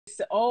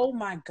Oh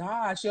my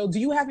gosh, yo, do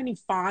you have any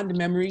fond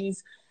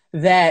memories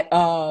that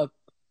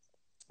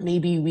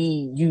maybe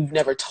you've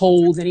never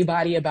told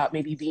anybody about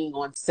maybe being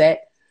on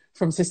set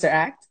from Sister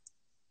Act?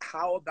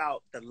 How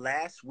about the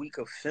last week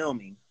of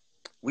filming?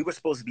 We were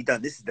supposed to be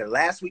done. This is the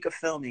last week of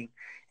filming,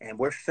 and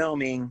we're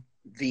filming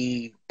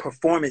the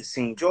performance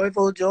scene.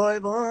 Joyful,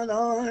 joyful,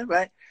 Lord,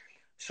 right?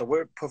 So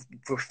we're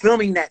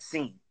filming that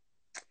scene.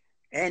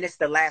 And it's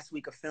the last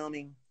week of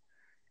filming.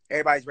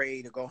 Everybody's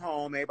ready to go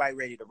home. Everybody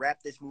ready to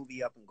wrap this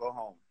movie up and go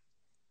home.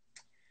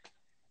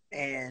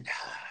 And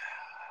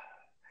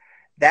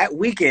that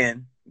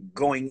weekend,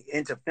 going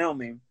into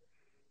filming,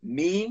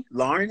 me,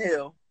 Lauryn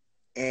Hill,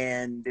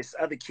 and this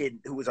other kid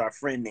who was our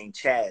friend named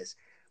Chaz,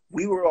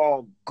 we were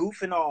all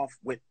goofing off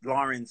with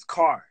Lauren's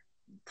car,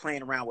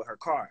 playing around with her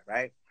car,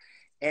 right?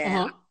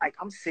 And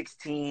I'm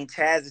 16,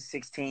 Chaz is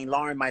 16,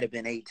 Lauryn might have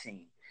been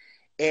 18.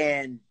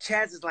 And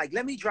Chaz is like,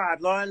 let me drive,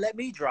 Lauryn, let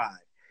me drive.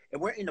 And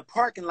we're in the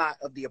parking lot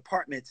of the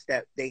apartments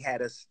that they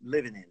had us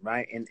living in,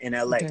 right, in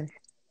LA. Okay.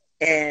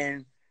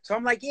 And so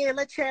I'm like, yeah,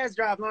 let Chaz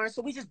drive, Lauryn.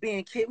 So we just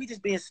being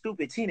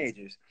stupid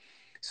teenagers.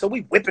 So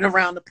we whipping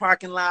around the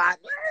parking lot,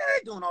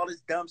 doing all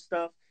this dumb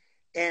stuff.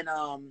 And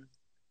I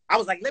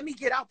was like, let me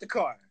get out the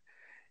car.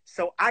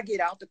 So I get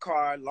out the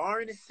car.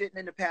 Lauryn is sitting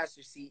in the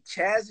passenger seat.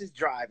 Chaz is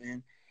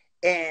driving.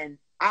 And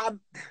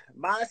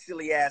my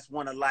silly ass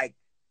want to like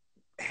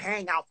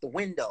hang out the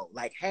window,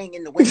 like hang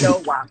in the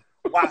window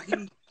while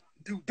he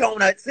do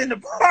donuts in the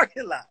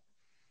parking lot.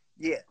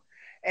 Yeah.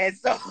 And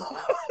so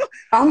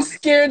I'm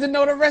scared to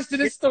know the rest of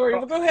this story,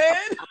 but go ahead.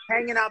 I'm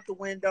hanging out the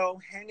window.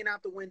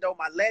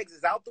 My legs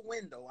is out the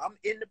window. I'm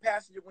in the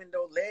passenger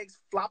window, legs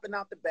flopping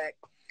out the back.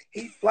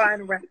 He's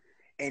flying around,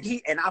 and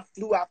I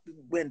flew out the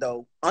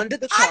window under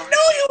the car. I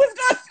knew you was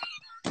gonna.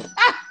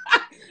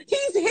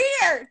 He's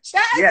here.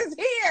 Chaz is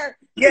here.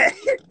 Yeah.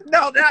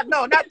 No,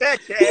 not that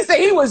Chaz.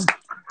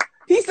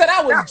 He said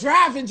I was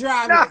driving.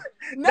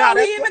 No,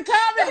 he in the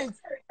comments.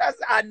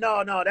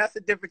 That's a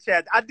different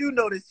Chaz. I do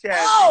know this Chaz.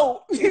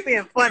 Oh, he's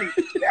being funny.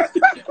 That's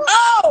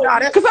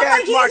Chaz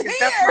like Marcus.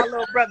 That's my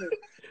little brother.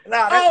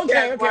 Chaz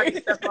okay.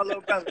 Marcus. That's my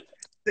little brother.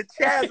 The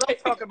Chaz I'm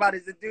talking about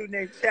is a dude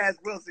named Chaz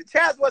Wilson.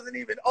 Chaz wasn't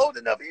even old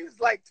enough. He was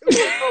like 2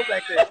 years old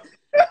back then.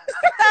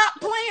 Stop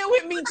playing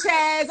with me,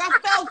 Chaz. I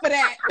fell for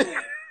that.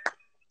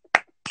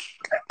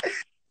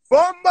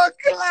 Bomba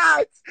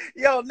clouds.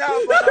 Yo,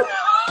 no. Not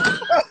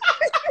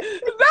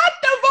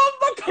the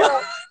bomba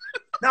clouds.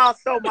 No,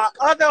 so my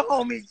other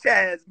homie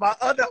Chaz.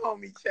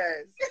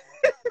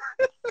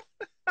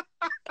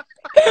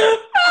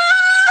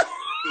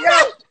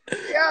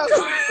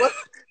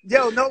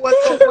 Know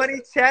what's so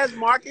funny? Chaz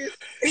Marcus,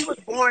 he was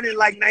born in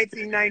like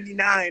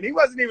 1999. He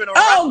wasn't even around.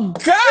 Oh,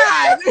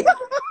 God.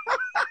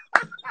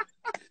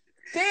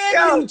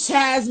 Damn you,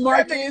 Chaz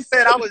Marcus.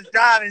 Said I was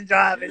driving.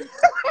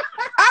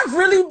 I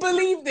really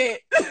believed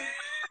it.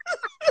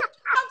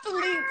 I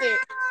believed it.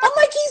 I'm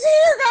like, he's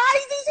here,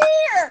 guys. He's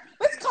here.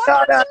 Let's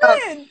call him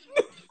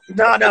in.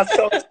 No.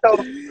 So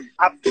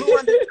I flew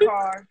under the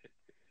car.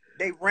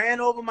 They ran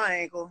over my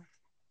ankle.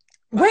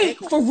 Wait,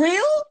 for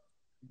real?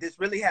 This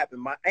really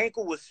happened. My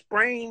ankle was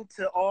sprained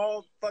to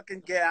all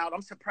fucking get out.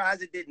 I'm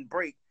surprised it didn't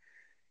break.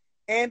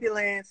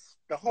 Ambulance,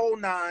 the whole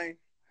nine.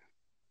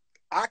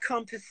 I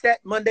come to set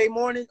Monday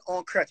morning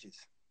on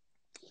crutches.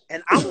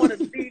 And I'm one of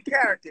the lead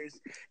characters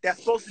that's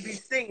supposed to be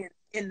singing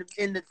in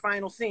the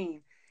final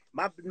scene.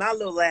 My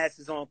little ass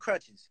is on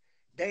crutches.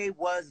 They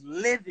was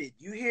livid.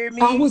 You hear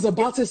me? I was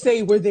about to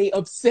say, were they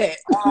upset?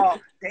 Oh,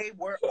 they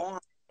were on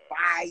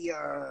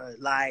fire.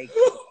 Like,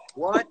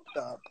 what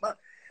the fuck?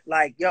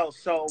 Like, yo,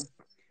 so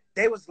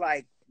they was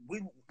like,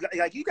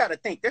 you got to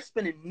think, they're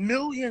spending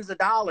millions of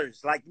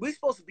dollars. Like, this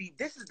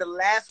is the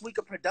last week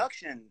of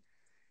production.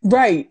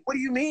 Right. What do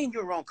you mean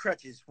you're on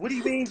crutches? What do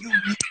you mean you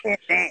can't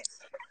dance?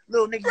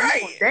 Little nigga, you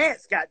can't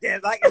dance, goddamn.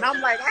 Like, and I'm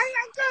like, I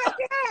can't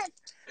dance.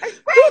 I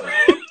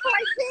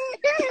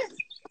can't dance.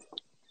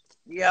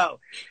 Yo,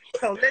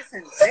 so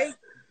listen,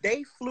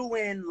 they flew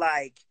in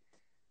like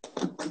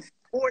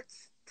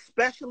sports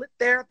specialist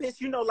therapists,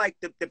 you know, like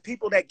the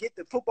people that get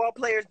the football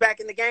players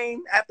back in the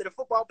game after the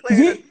football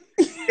player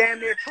damn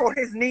near tore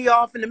his knee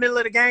off in the middle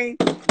of the game.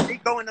 They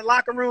go in the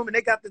locker room and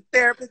they got the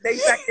therapist. They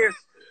back there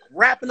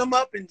wrapping them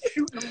up and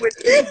shooting them with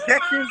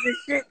injections and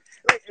shit,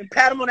 and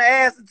pat him on the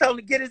ass and tell him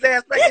to get his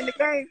ass back in the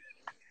game.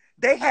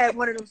 They had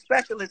one of them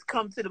specialists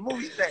come to the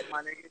movie set,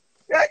 my nigga.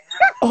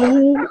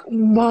 Oh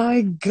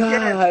my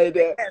God.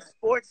 They had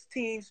sports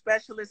team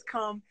specialists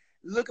come,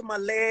 look at my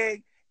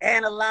leg,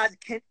 analyze,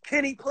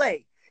 can he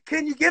play?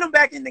 Can you get him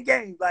back in the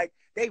game? Like,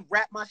 they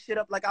wrapped my shit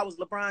up like I was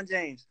LeBron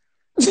James.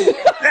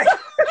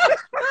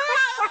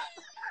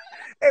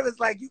 It was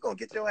like, you gonna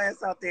get your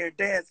ass out there and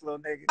dance, little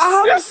nigga.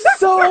 I'm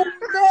so mad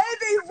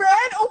they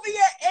ran over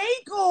your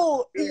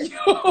ankle.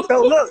 Yeah.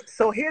 So look,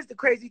 so here's the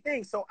crazy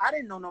thing. So I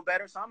didn't know no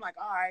better. So I'm like,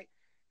 all right.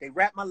 They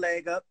wrapped my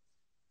leg up.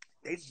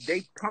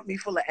 They pumped me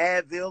full of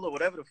Advil or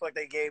whatever the fuck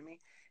they gave me.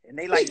 And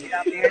they like, get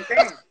out there and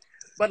dance.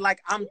 But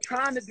like, I'm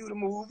trying to do the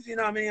moves, you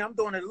know what I mean? I'm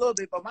doing it a little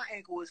bit, but my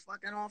ankle is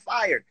fucking on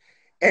fire.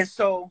 And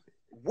so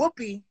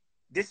Whoopi,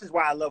 this is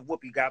why I love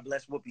Whoopi. God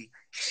bless Whoopi.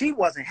 She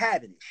wasn't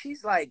having it.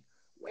 She's like,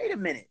 wait a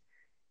minute.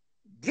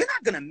 You're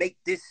not going to make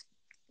this,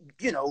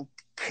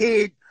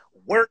 kid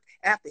work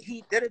after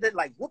he did it.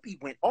 Like,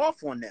 Whoopi went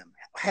off on them,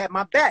 had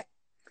my back.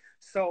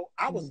 So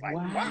I was like,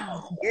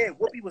 wow. Yeah,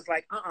 Whoopi was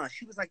like,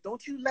 She was like,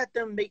 don't you let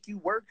them make you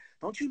work.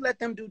 Don't you let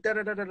them do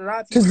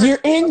da-da-da-da-da. Because you're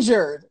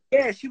injured.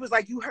 Yeah, she was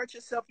like, you hurt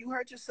yourself.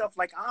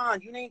 Like,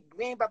 we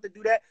ain't about to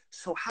do that.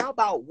 So how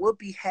about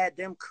Whoopi had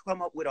them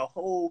come up with a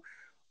whole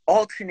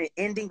alternate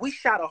ending? We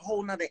shot a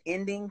whole nother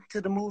ending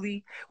to the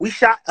movie. We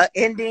shot an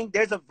ending.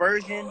 There's a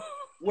version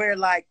where,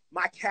 like,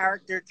 my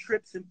character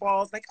trips and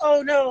falls. Like,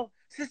 oh, no,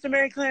 Sister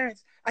Mary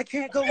Clarence, I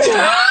can't go on.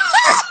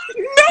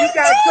 You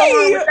guys go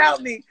on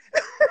without me.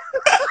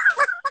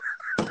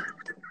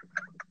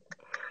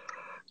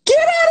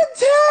 Get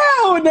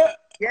out of town.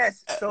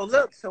 Yes. So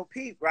look,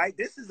 Pete, right?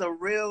 This is a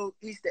real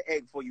Easter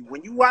egg for you.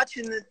 When you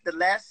watching the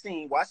last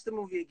scene, watch the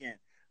movie again.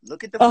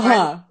 Look at the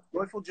final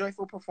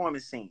joyful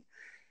performance scene.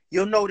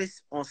 You'll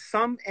notice on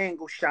some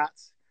angle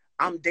shots,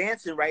 I'm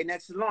dancing right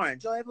next to Lauryn.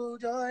 Joyful,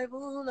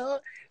 joyful,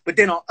 Lord. But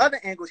then on other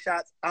angle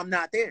shots, I'm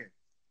not there.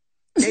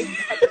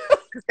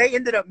 They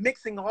ended up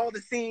mixing all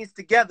the scenes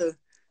together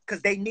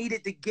because they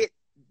needed to get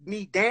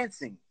me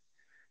dancing.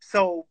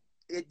 So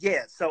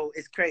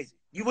it's crazy.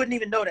 You wouldn't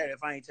even know that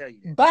if I ain't tell you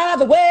that. By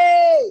the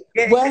way,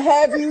 what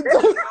have you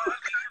done?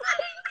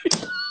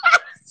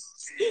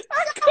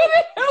 I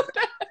couldn't help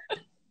that.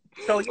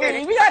 So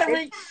yeah, we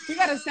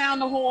gotta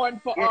sound the horn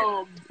for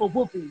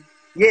Whoopi.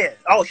 Yeah.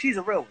 Oh, she's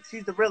a real one.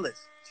 She's the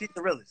realest.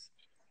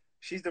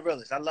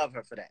 I love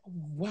her for that.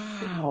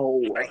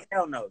 Wow. Like,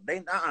 hell no.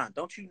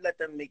 Don't you let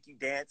them make you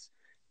dance.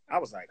 I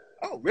was like,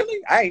 oh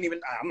really?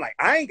 I'm like,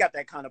 I ain't got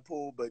that kind of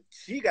pull, but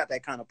she got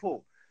that kind of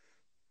pull.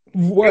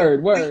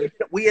 Word.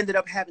 We ended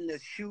up having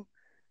to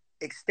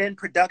extend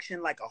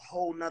production like a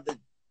whole nother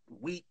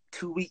week,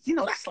 2 weeks.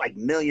 That's like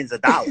millions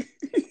of dollars.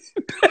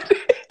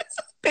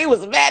 They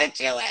was mad at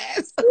your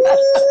ass.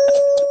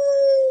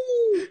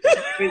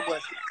 It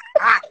was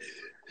hot.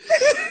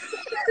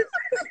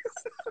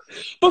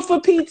 But for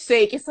Pete's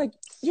sake, it's like,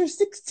 you're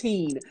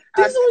 16.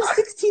 This is what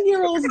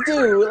 16-year-olds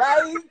do.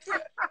 Like,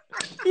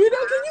 can you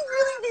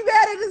really be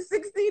mad at a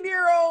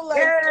 16-year-old?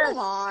 Like, come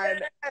on.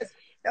 Yes.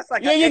 That's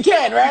like you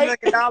can, right?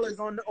 $1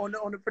 million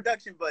on the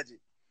production budget.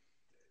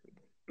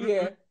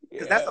 Yeah.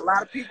 Because that's a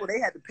lot of people.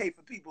 They had to pay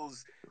for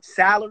people's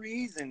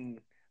salaries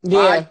and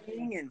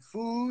lodging and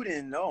food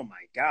and oh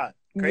my God.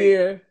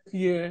 Crazy.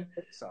 Yeah.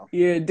 So.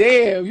 Yeah,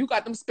 damn. You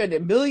got them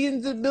spending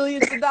millions and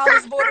millions of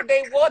dollars more than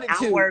they wanted to.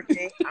 I'm worth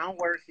it.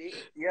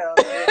 Yeah.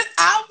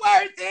 I'm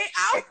worth it.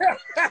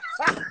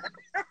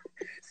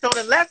 So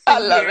the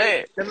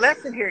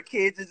lesson here,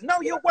 kids, is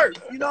know your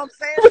worth. You know what I'm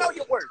saying? Know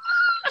your worth.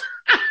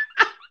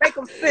 Make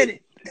them spin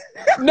it.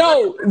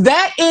 No,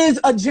 that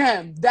is a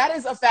gem. That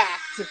is a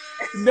fact.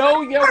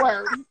 Know your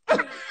worth.